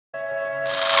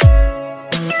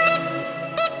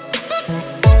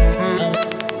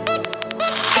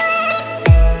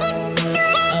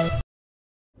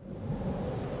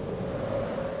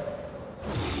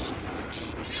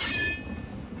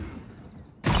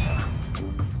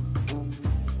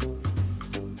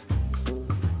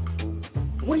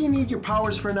What do you need your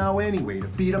powers for now anyway? To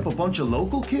beat up a bunch of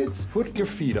local kids? Put your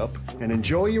feet up and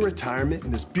enjoy your retirement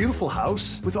in this beautiful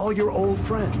house with all your old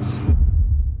friends.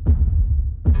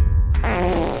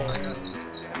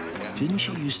 Didn't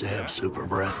she used to have super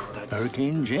breath?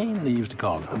 Hurricane Jane, they used to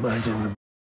call her. Imagine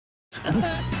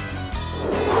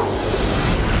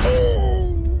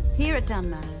Here at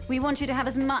Dunmer, we want you to have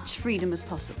as much freedom as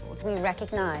possible. We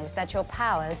recognize that your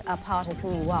powers are part of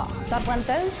who you are. But when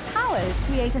those powers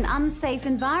create an unsafe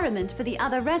environment for the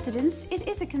other residents, it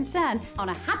is a concern. On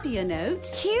a happier note,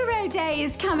 Hero Day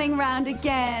is coming round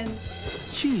again.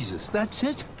 Jesus, that's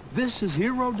it? This is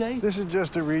Hero Day? This is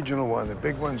just a regional one. The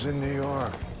big one's in New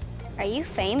York. Are you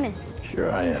famous?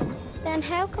 Sure I am. Then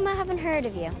how come I haven't heard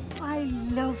of you? I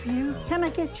love you. Can I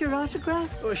get your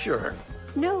autograph? Oh, sure.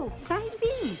 No, sign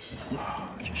these. Oh,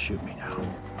 just shoot me now.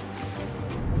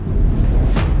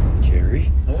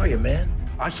 Jerry? How are you, man?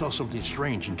 I saw something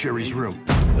strange in Jerry's room.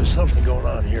 There's something going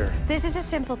on here. This is a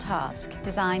simple task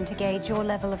designed to gauge your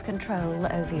level of control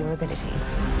over your ability.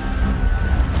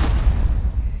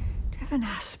 Do you have an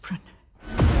aspirin?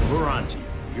 We're on to you.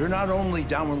 You're not only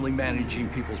downwardly managing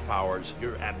people's powers,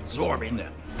 you're absorbing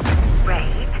them. Ray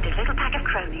and a little pack of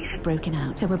cronies have Broken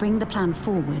out, so we're bringing the plan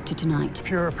forward to tonight.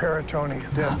 Pure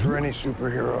paratonium, death for any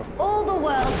superhero. All the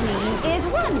world needs is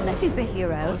one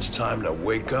superhero. It's time to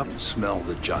wake up and smell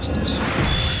the justice. Now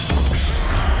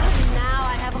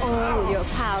I have all your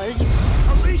powers.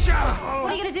 Alicia!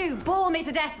 What are you gonna do? Bore me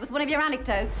to death with one of your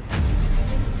anecdotes?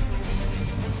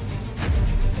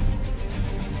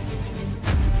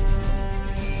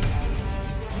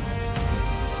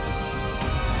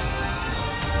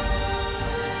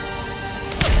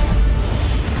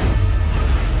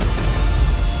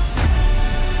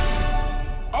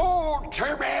 Oh,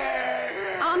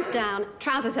 Terry! Arms down,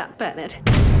 trousers up, Bernard.